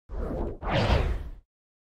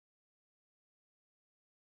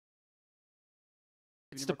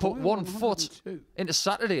It's to put 1 foot into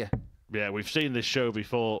Saturday. Yeah, we've seen this show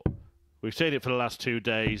before. We've seen it for the last 2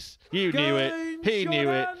 days. You knew it, he knew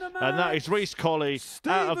it, and that is Reece Colley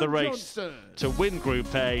out of the race to win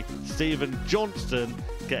Group A. Stephen Johnston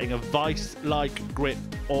getting a vice-like grip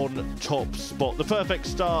on top spot. The perfect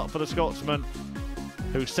start for the Scotsman,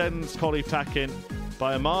 who sends Colley packing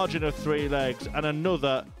by a margin of 3 legs and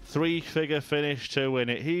another 3-figure finish to win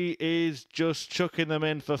it. He is just chucking them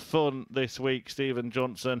in for fun this week, Stephen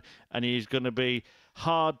Johnston, and he's going to be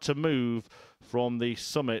hard to move from the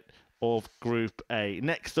summit of Group A.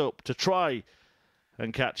 Next up, to try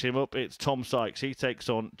and catch him up, it's Tom Sykes. He takes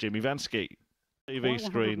on Jimmy Van Schie. TV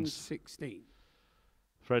screens. 16.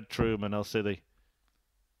 Fred Truman, Alcide.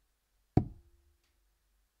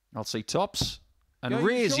 I'll see tops and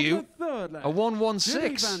raise you a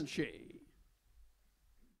 116.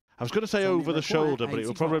 I was going to say over the shoulder, but it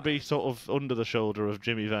will probably be sort of under the shoulder of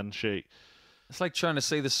Jimmy Van Schie. It's like trying to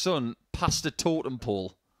see the sun past a totem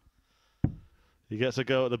pole. He gets a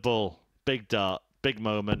go at the bull. Big dart, big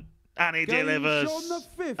moment. And he delivers.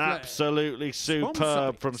 Absolutely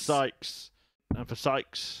superb from Sykes. And for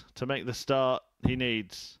Sykes to make the start he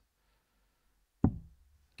needs.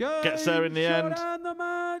 Gets there in the end.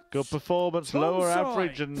 Good performance, lower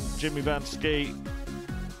average than Jimmy Van Schie.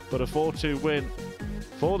 But a 4-2 win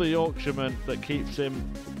for the Yorkshireman that keeps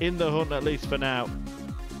him in the hunt, at least for now.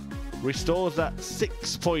 Restores that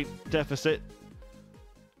 6-point deficit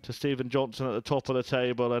to Stephen Johnston at the top of the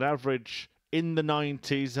table. An average in the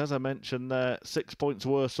 90s, as I mentioned there, 6 points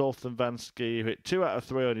worse off than Van Schie, who hit 2 out of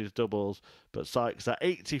 3 on his doubles. But Sykes, at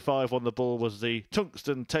 85 on the ball, was the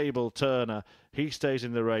tungsten table turner. He stays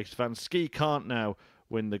in the race. Van Schie can't now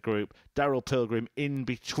win the group. Daryl Pilgrim in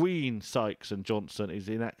between Sykes and Johnston is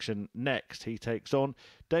in action next. He takes on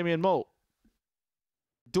Damien Moult.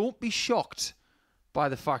 Don't be shocked by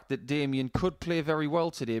the fact that Damien could play very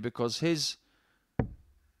well today, because his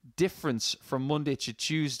difference from Monday to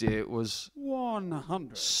Tuesday was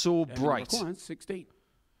 100. So bright. 16.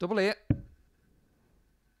 Double 8.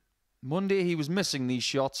 Monday he was missing these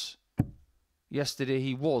shots. Yesterday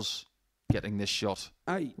he was getting this shot.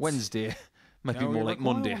 8. Wednesday, maybe more like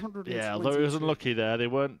Monday. Yeah, although he was unlucky there. They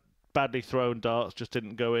weren't badly thrown darts, just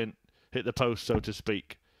didn't go in, hit the post, so to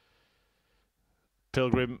speak.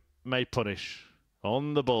 Pilgrim may punish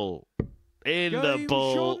on the ball. In the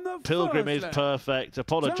ball. Pilgrim is perfect.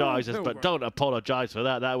 Apologises, but don't apologise for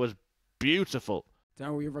that. That was beautiful.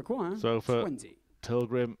 So for 20.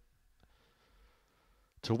 Pilgrim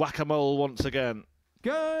to whack-a-mole once again.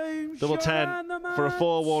 Double 10 for a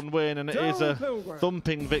 4-1 win, and it is a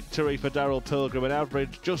thumping victory for Daryl Pilgrim. An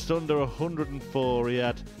average just under 104. He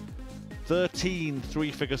had 13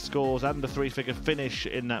 3-figure scores and a 3-figure finish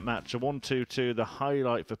in that match. A 1-2-2, the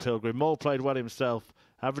highlight for Pilgrim. Moult played well himself,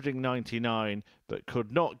 averaging 99, but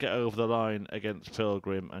could not get over the line against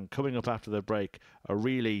Pilgrim. And coming up after the break, a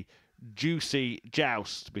really juicy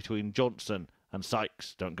joust between Johnston and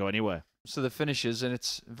Sykes. Don't go anywhere. So the finishes, and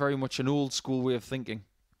it's very much an old school way of thinking.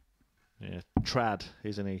 Yeah, trad,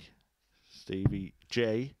 isn't he, Stevie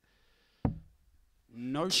J?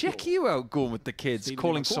 No. Check you out going with the kids,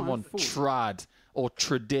 calling someone trad or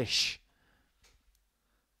tradish.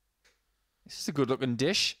 This is a good-looking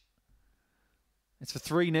dish. It's for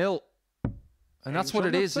 3-0. And that's what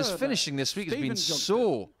it is. This finishing this week has been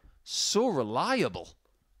so reliable.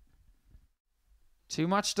 2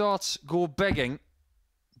 match darts go begging.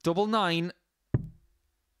 Double 9.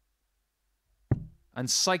 And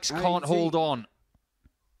Sykes can't hold on.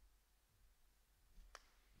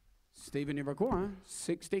 Stephen Iroquois,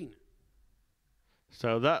 16.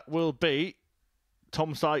 So that will be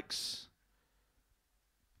Tom Sykes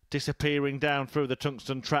disappearing down through the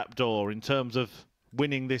tungsten trapdoor in terms of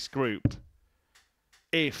winning this group.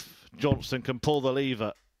 If Johnston can pull the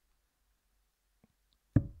lever.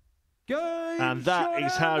 And that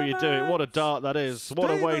is how you do it. What a dart that is.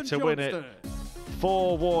 What a way to win it.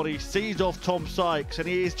 4-1. He sees off Tom Sykes, and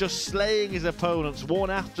he is just slaying his opponents one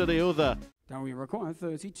after the other. Now we require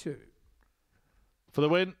 32. For the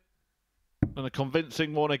win. And a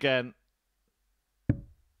convincing one again.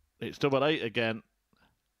 It's double 8 again.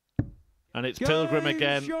 And it's Pilgrim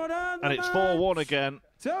again. And it's 4-1 again.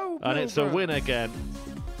 And it's a win again.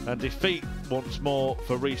 And defeat once more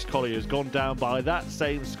for Reece Colley, who's gone down by that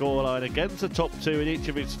same scoreline against the top 2 in each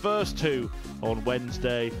of his first 2 on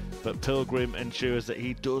Wednesday. But Pilgrim ensures that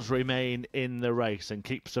he does remain in the race and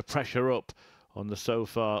keeps the pressure up on the so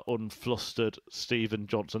far unflustered Stephen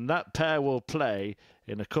Johnston. That pair will play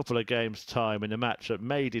in a couple of games' time in a match that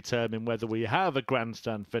may determine whether we have a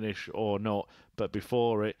grandstand finish or not. But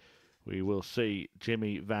before it, we will see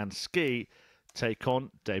Jimmy Van Schie take on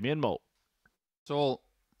Damien Moult. So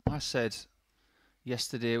I said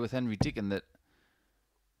yesterday with Henry Dickin that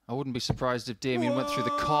I wouldn't be surprised if Damien went through the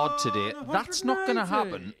card today. That's not going to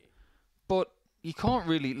happen. But you can't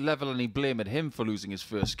really level any blame at him for losing his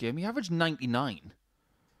first game. He averaged 99.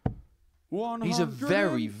 He's a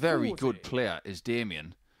very, very good player, is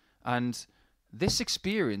Damien. And this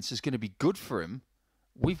experience is going to be good for him.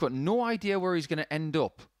 We've got no idea where he's going to end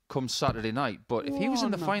up come Saturday night. But if he was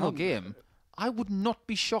in the final game, I would not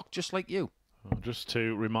be shocked, just like you. Just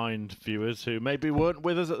to remind viewers who maybe weren't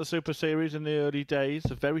with us at the Super Series in the early days,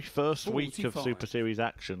 the very first week of Super Series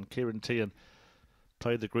action, Kieran Tian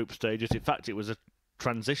played the group stages. In fact, it was a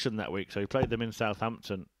transition that week, so he played them in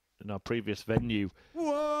Southampton in our previous venue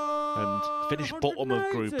and finished bottom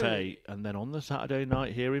of Group A. And then on the Saturday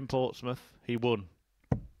night here in Portsmouth, he won.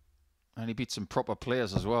 And he beat some proper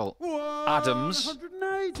players as well. Adams,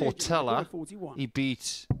 Portela, he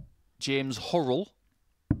beat James Hurrell.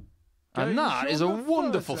 And that is a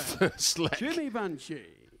wonderful first leg. Jimmy Banshee.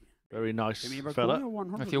 Very nice fella.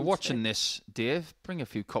 If you're watching this, Dave, bring a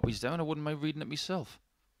few copies down. I wouldn't mind reading it myself.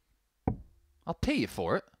 I'll pay you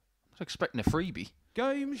for it. I'm not expecting a freebie.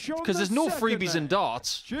 Because there's no freebies in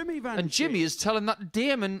darts. And Jimmy is telling that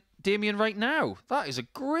Damien right now. That is a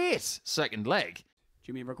great second leg.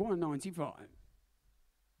 Jimmy required 95.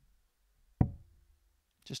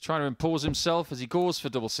 Just trying to impose himself as he goes for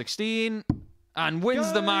double 16. And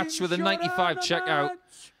wins the match with a 95 checkout.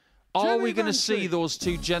 Are we going to see those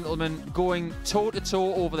two gentlemen going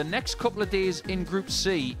toe-to-toe over the next couple of days in Group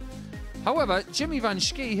C? However, Jimmy Van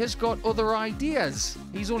Schie has got other ideas.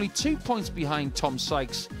 He's only 2 points behind Tom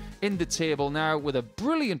Sykes in the table now with a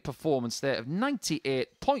brilliant performance there of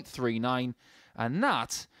 98.39. And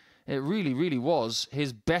that, it really, really was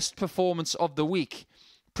his best performance of the week.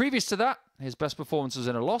 Previous to that, his best performance was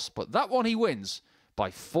in a loss, but that one he wins by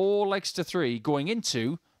 4 legs to 3 going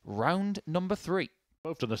into round number 3.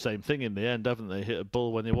 Both done the same thing in the end, haven't they? Hit a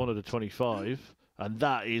bull when they wanted a 25, and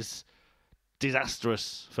that is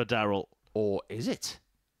disastrous for Daryl. Or is it?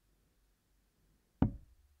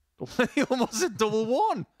 He almost hit double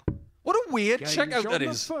one. What a weird checkout that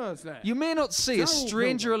is. You may not see a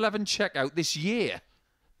Stranger 11 checkout this year.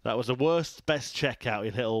 That was the worst, best checkout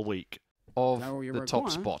he'd hit all week. Of the top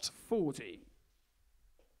spot. 40.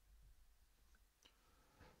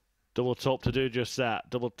 Double top to do just that.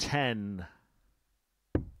 Double 10.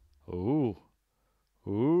 Ooh.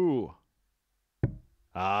 Ooh.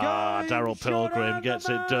 Ah, Daryl Pilgrim gets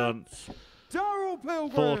it done. Daryl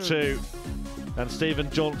Pilgrim. 4-2. And Stephen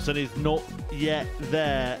Johnson is not yet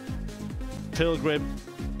there. Pilgrim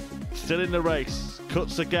still in the race.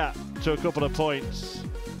 Cuts the gap to a couple of points.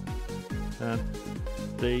 And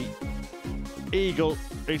the Eagle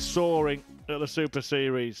is soaring at the Super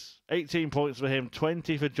Series. 18 points for him,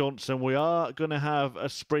 20 for Johnson. We are going to have a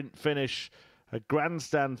sprint finish, a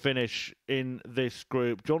grandstand finish in this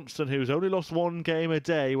group. Johnson, who's only lost 1 game a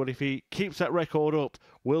day, well, if he keeps that record up,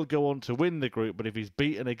 will go on to win the group. But if he's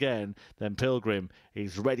beaten again, then Pilgrim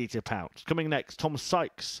is ready to pounce. Coming next, Tom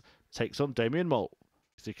Sykes takes on Damien Mole.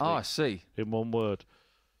 Oh, I see. In one word.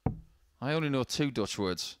 I only know 2 Dutch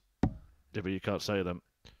words. Yeah, but you can't say them.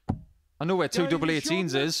 I know where 2 double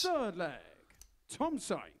 18s is. Third leg. Tom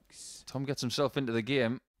Sykes. Tom gets himself into the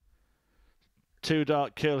game. 2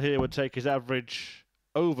 dart kill here would take his average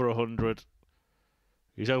over 100.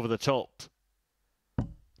 He's over the top.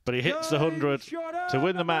 But he hits the 100 to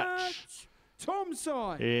win the match. Tom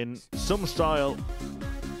Sykes. In some style.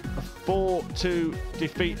 A 4-2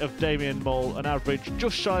 defeat of Damien Mole. An average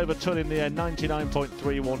just shy of a ton in the end.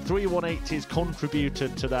 99.31. 3 180s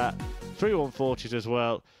contributed to that. 3 140s as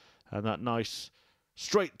well. And that nice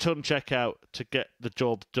straight ton checkout to get the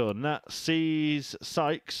job done. That sees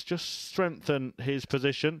Sykes just strengthen his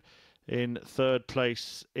position in 3rd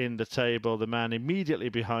place in the table. The man immediately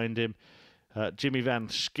behind him, Jimmy Van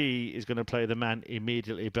Schie, is going to play the man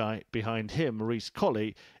immediately behind him, Reece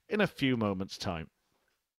Colley, in a few moments' time.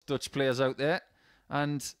 Dutch players out there.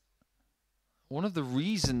 And one of the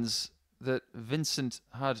reasons that Vincent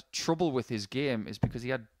had trouble with his game is because he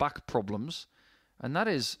had back problems. And that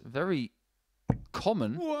is very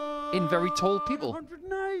common in very tall people.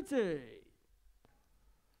 180.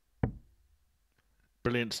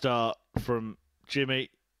 Brilliant start from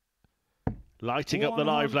Jimmy. Lighting up the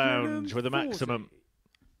live lounge with a maximum.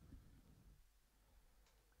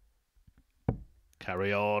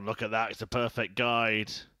 Carry on. Look at that. It's a perfect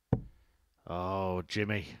guide. Oh,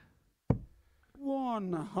 Jimmy.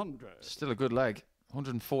 100. Still a good leg.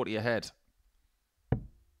 140 ahead.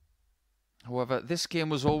 However, this game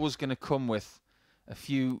was always going to come with a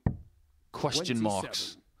few question 27.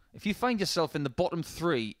 marks. If you find yourself in the bottom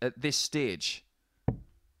 3 at this stage,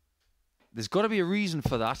 There's got to be a reason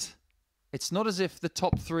for that. It's not as if the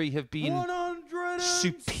top three have been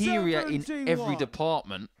superior in every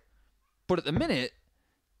department. But at the minute,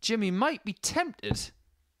 Jimmy might be tempted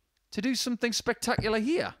to do something spectacular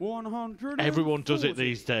here. Everyone does it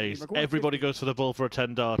these days. Everybody goes for the ball for a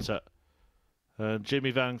 10-darter. And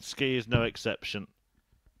Jimmy Van Ski is no exception.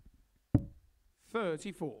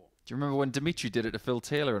 34. Do you remember when Dimitri did it to Phil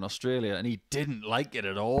Taylor in Australia and he didn't like it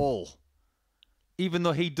at all? Even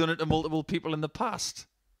though he'd done it to multiple people in the past.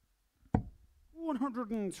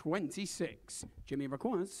 126. Jimmy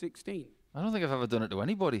requires 16. I don't think I've ever done it to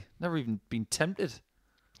anybody. Never even been tempted.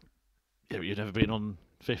 Yeah, but you've never been on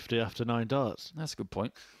 50 after 9 darts. That's a good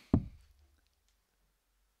point.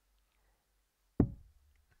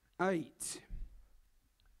 8.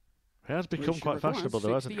 It has become quite fashionable,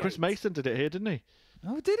 though, hasn't it? Chris Mason did it here, didn't he?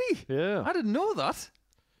 Oh, did he? Yeah. I didn't know that.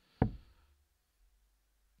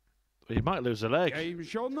 He might lose a leg. Game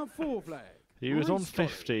shot on the 4 flag. He was on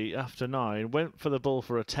 50 after 9, went for the ball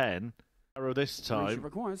for a 10. Arrow this time.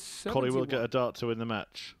 Collie will get a dart to win the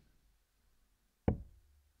match.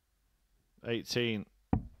 18.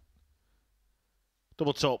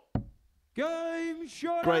 Double top. Game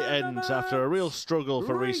shot. Great end after a real struggle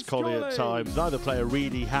for Reece Colley at times. Neither player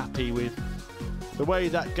really happy with the way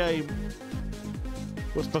that game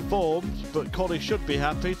was performed, but Colley should be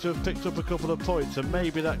happy to have picked up a couple of points, and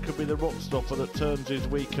maybe that could be the rock stopper that turns his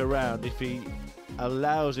week around if he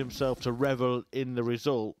allows himself to revel in the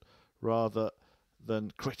result rather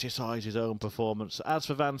than criticise his own performance. As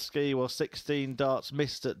for Van Ski, well, 16 darts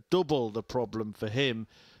missed at double the problem for him,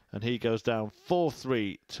 and he goes down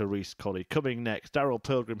 4-3 to Reece Colley. Coming next, Daryl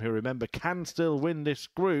Pilgrim, who, remember, can still win this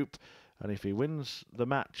group, and if he wins the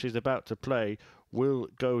match he's about to play, will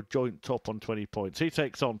go joint top on 20 points. He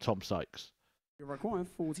takes on Tom Sykes. You require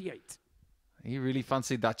 48. He really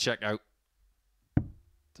fancied that check out.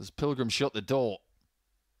 Does Pilgrim shut the door?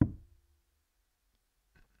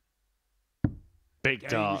 Big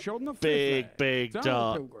dart. Big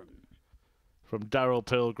dart from Daryl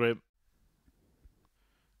Pilgrim.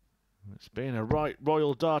 It's been a right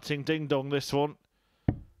royal darting ding-dong, this one.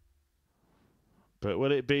 But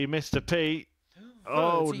will it be Mr. P?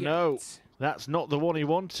 Oh, no. That's not the one he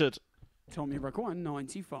wanted. Tommy require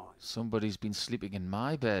 95. Somebody's been sleeping in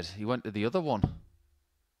my bed. He went to the other one.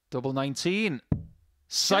 Double 19.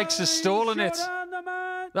 Sykes has stolen it.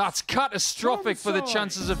 That's catastrophic for the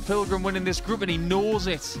chances of Pilgrim winning this group, and he knows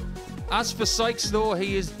it. As for Sykes, though,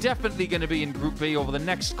 he is definitely going to be in Group B over the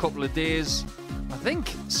next couple of days. I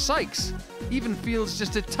think Sykes even feels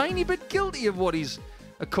just a tiny bit guilty of what he's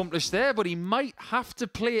accomplished there, but he might have to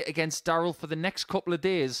play it against Daryl for the next couple of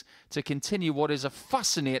days to continue what is a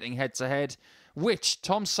fascinating head-to-head, which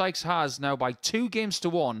Tom Sykes has now by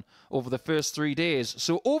 2-1 over the first 3 days.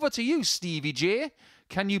 So over to you, Stevie J.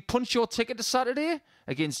 Can you punch your ticket to Saturday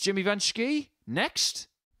against Jimmy Van Ski next?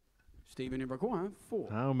 Stephen, you require 4.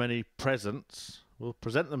 How many presents will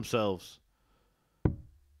present themselves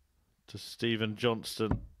to Stephen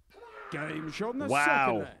Johnston? Game shot on the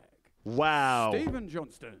second leg. Wow. Stephen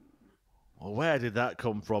Johnston. Well, where did that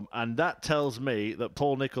come from? And that tells me that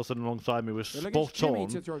Paul Nicholson alongside me was spot on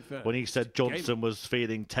when he said Johnson was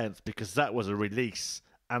feeling tense, because that was a release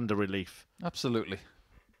and a relief. Absolutely.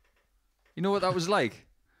 You know what that was like?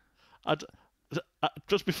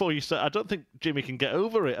 Just before you said, I don't think Jimmy can get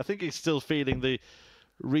over it. I think he's still feeling the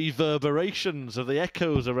reverberations of the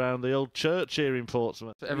echoes around the old church here in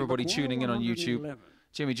Portsmouth. For everybody tuning in on YouTube,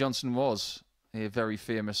 Jimmy Johnson was a very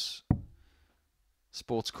famous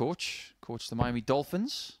sports coach. Coached the Miami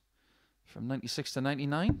Dolphins from 96 to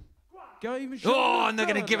 99. Oh, and they're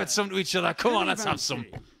going to give it some to each other. Come on, let's have some.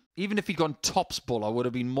 Even if he'd gone tops bull, I would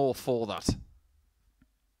have been more for that.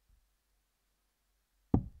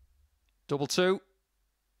 Double 2.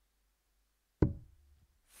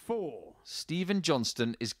 4. Stephen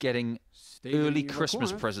Johnston is getting early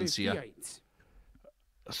Christmas presents here.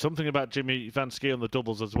 Something about Jimmy Van Ski on the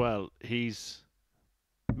doubles as well. He's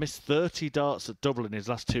missed 30 darts at double in his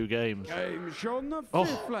last 2 games. Game shot on the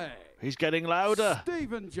 5th flag. He's getting louder.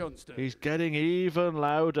 Stephen Johnston. He's getting even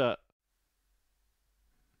louder.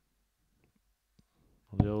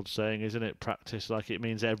 Well, the old saying, isn't it? Practice like it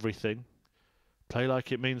means everything. Play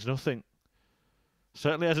like it means nothing.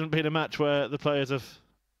 Certainly hasn't been a match where the players have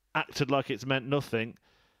acted like it's meant nothing.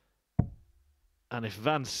 And if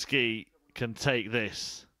Van Ski can take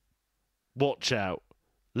this, watch out.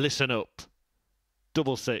 Listen up.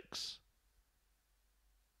 Double 6.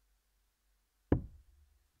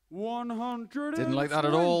 100. Didn't like that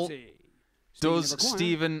at all. Does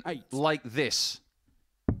Stephen like this?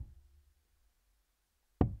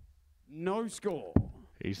 No score.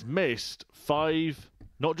 He's missed 5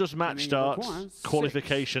 Not just match darts,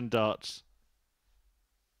 qualification darts.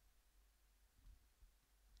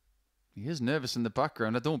 He is nervous in the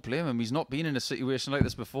background. I don't blame him. He's not been in a situation like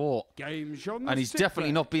this before. And he's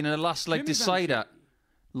definitely not been in a last leg decider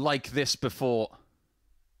like this before.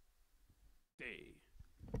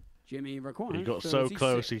 Jimmy requires. He got so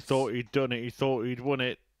close. He thought he'd done it. He thought he'd won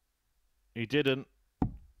it. He didn't.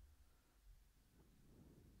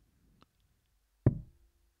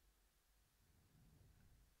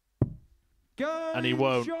 And he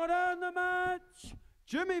won't. Shot on the match.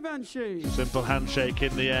 Jimmy Banshee. Simple handshake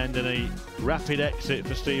in the end and a rapid exit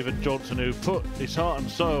for Stephen Johnson, who put his heart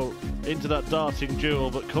and soul into that darting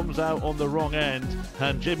duel but comes out on the wrong end.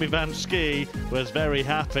 And Jimmy Van Schie was very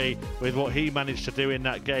happy with what he managed to do in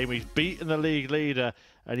that game. He's beaten the league leader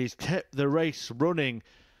and he's kept the race running.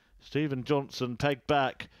 Stephen Johnson pegged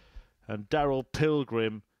back and Daryl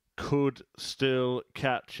Pilgrim could still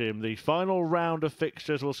catch him. The final round of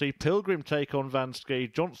fixtures will see Pilgrim take on Van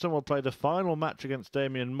Schie. Johnson will play the final match against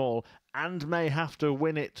Damian Mall and may have to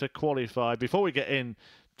win it to qualify. Before we get in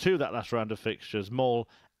to that last round of fixtures, Mall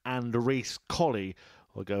and Reece Colley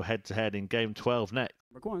will go head-to-head in Game 12 next.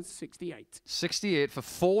 Requires 68. 68 for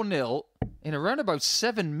 4-0 in around about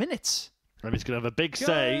 7 minutes. And he's going to have a big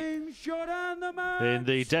say in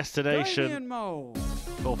the destination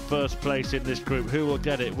of first place in this group. Who will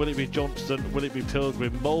get it? Will it be Johnson? Will it be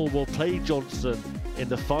Pilgrim? Mole will play Johnson in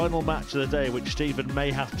the final match of the day, which Stephen may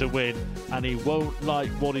have to win, and he won't like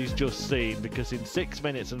what he's just seen, because in 6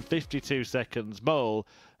 minutes and 52 seconds, Mole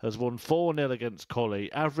has won 4-0 against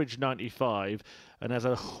Colley, average 95, and has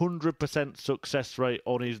a 100% success rate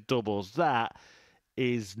on his doubles. That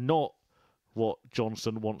is not what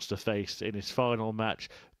Johnson wants to face in his final match.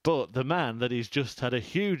 But the man that he's just had a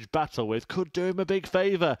huge battle with could do him a big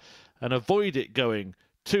favour and avoid it going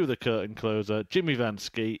to the curtain closer. Jimmy Van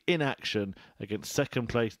Schie in action against second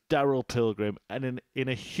place Daryl Pilgrim, and in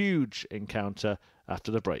a huge encounter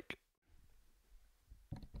after the break.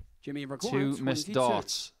 Jimmy Two missed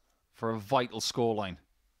darts for a vital scoreline.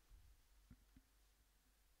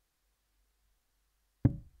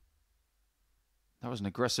 That was an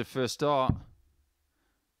aggressive first dart.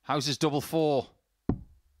 How's his double four?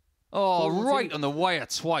 Oh, right on the wire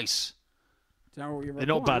twice. They're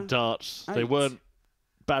not bad darts. They weren't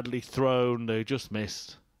badly thrown. They just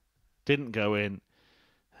missed. Didn't go in.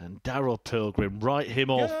 And Daryl Pilgrim, write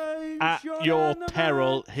him off at your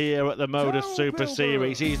peril here at the Modus Super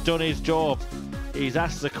Series. He's done his job. He's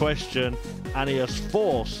asked the question and he has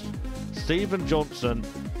forced Stephen Johnson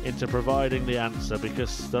into providing the answer,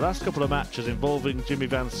 because the last couple of matches involving Jimmy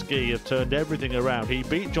Van Schie have turned everything around. He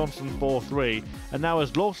beat Johnson 4-3 and now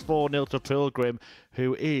has lost 4-0 to Pilgrim,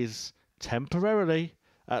 who is temporarily,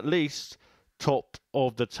 at least, top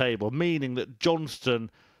of the table, meaning that Johnston,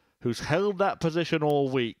 who's held that position all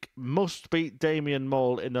week, must beat Damian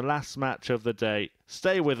Mall in the last match of the day.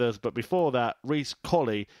 Stay with us, but before that, Reece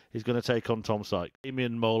Colley is going to take on Tom Sykes.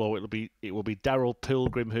 Damian Mall, or it will be Daryl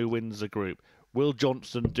Pilgrim who wins the group. Will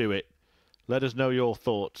Johnson do it? Let us know your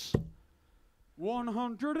thoughts.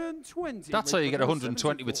 120. That's how you get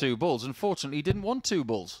 120 with 2 balls. Unfortunately, he didn't want 2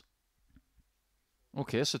 balls.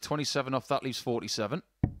 Okay, so 27 off that leaves 47.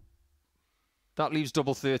 That leaves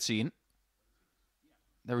double 13.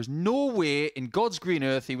 There is no way in God's green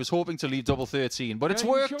earth he was hoping to leave double 13, but it's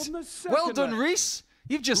worked. Well done, Reece.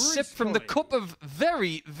 You've just sipped from the cup of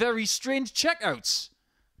very, very strange checkouts.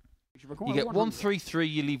 You get 133,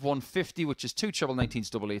 you leave 150, which is 2 treble 19s,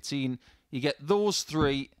 double 18. You get those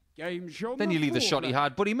 3, then you leave the shot he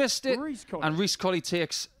had, but he missed it. And Reece Colley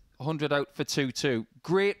takes 100 out for 2-2.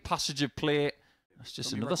 Great passage of play. That's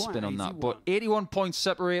just another spin on that. But 81 points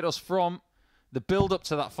separate us from the build-up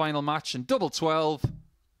to that final match. And double 12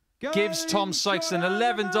 gives Tom Sykes an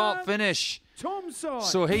 11-dart finish.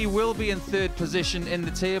 So he will be in 3rd position in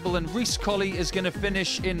the table, and Reece Colley is going to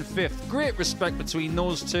finish in 5th. Great respect between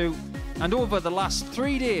those two. And over the last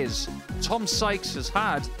 3 days, Tom Sykes has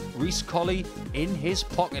had Reece Colley in his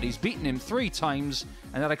pocket. He's beaten him 3 times,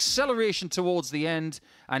 and that acceleration towards the end,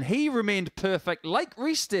 and he remained perfect like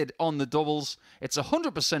Reece did on the doubles. It's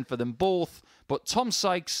 100% for them both, but Tom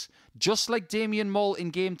Sykes, just like Damian Mall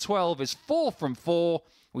in Game 12, is 4 from 4.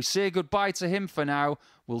 We say goodbye to him for now.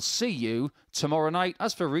 We'll see you tomorrow night.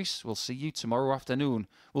 As for Reece, we'll see you tomorrow afternoon.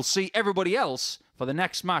 We'll see everybody else for the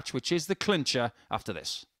next match, which is the clincher after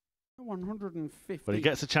this. 150. But he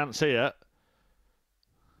gets a chance here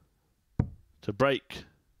to break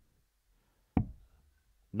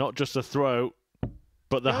not just the throw,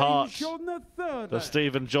 but the heart of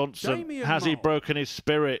Stephen Johnson. Has he broken his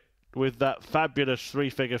spirit with that fabulous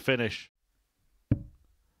 3-figure finish?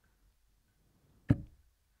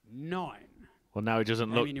 9. Well, now he doesn't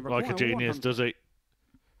look Damien, you like a require genius, 100. does he?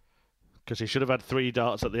 Because he should have had 3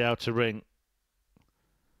 darts at the outer ring.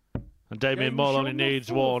 And Damien Game Mole shown only the needs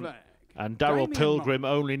full 1. flag. And Daryl Damien Pilgrim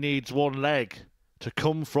Mole. only needs 1 leg to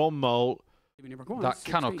come from Mole. Damien, you require That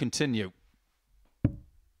cannot 16. continue.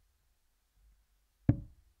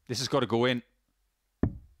 This has got to go in.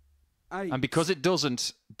 8. And because it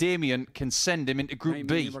doesn't, Damien can send him into Group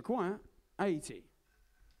Damien, you B. require 80.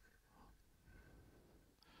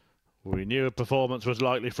 We knew a performance was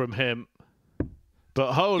likely from him.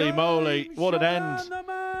 But holy moly, Game what an shown end the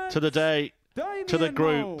match. to the day, to the Damien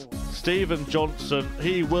group. Mole. Stephen Johnson,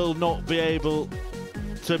 he will not be able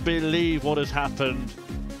to believe what has happened.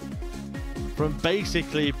 From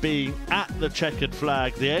basically being at the checkered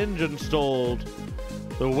flag, the engine stalled,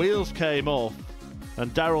 the wheels came off,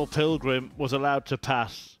 and Daryl Pilgrim was allowed to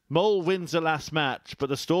pass. Mole wins the last match, but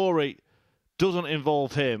the story doesn't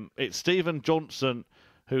involve him. It's Stephen Johnson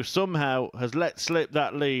who somehow has let slip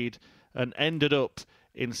that lead and ended up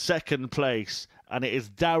in 2nd place. And it is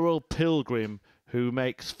Daryl Pilgrim who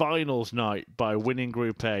makes finals night by winning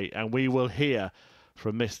Group A. And we will hear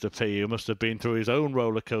from Mr. P, who must have been through his own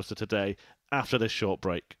roller coaster today after this short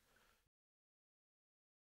break.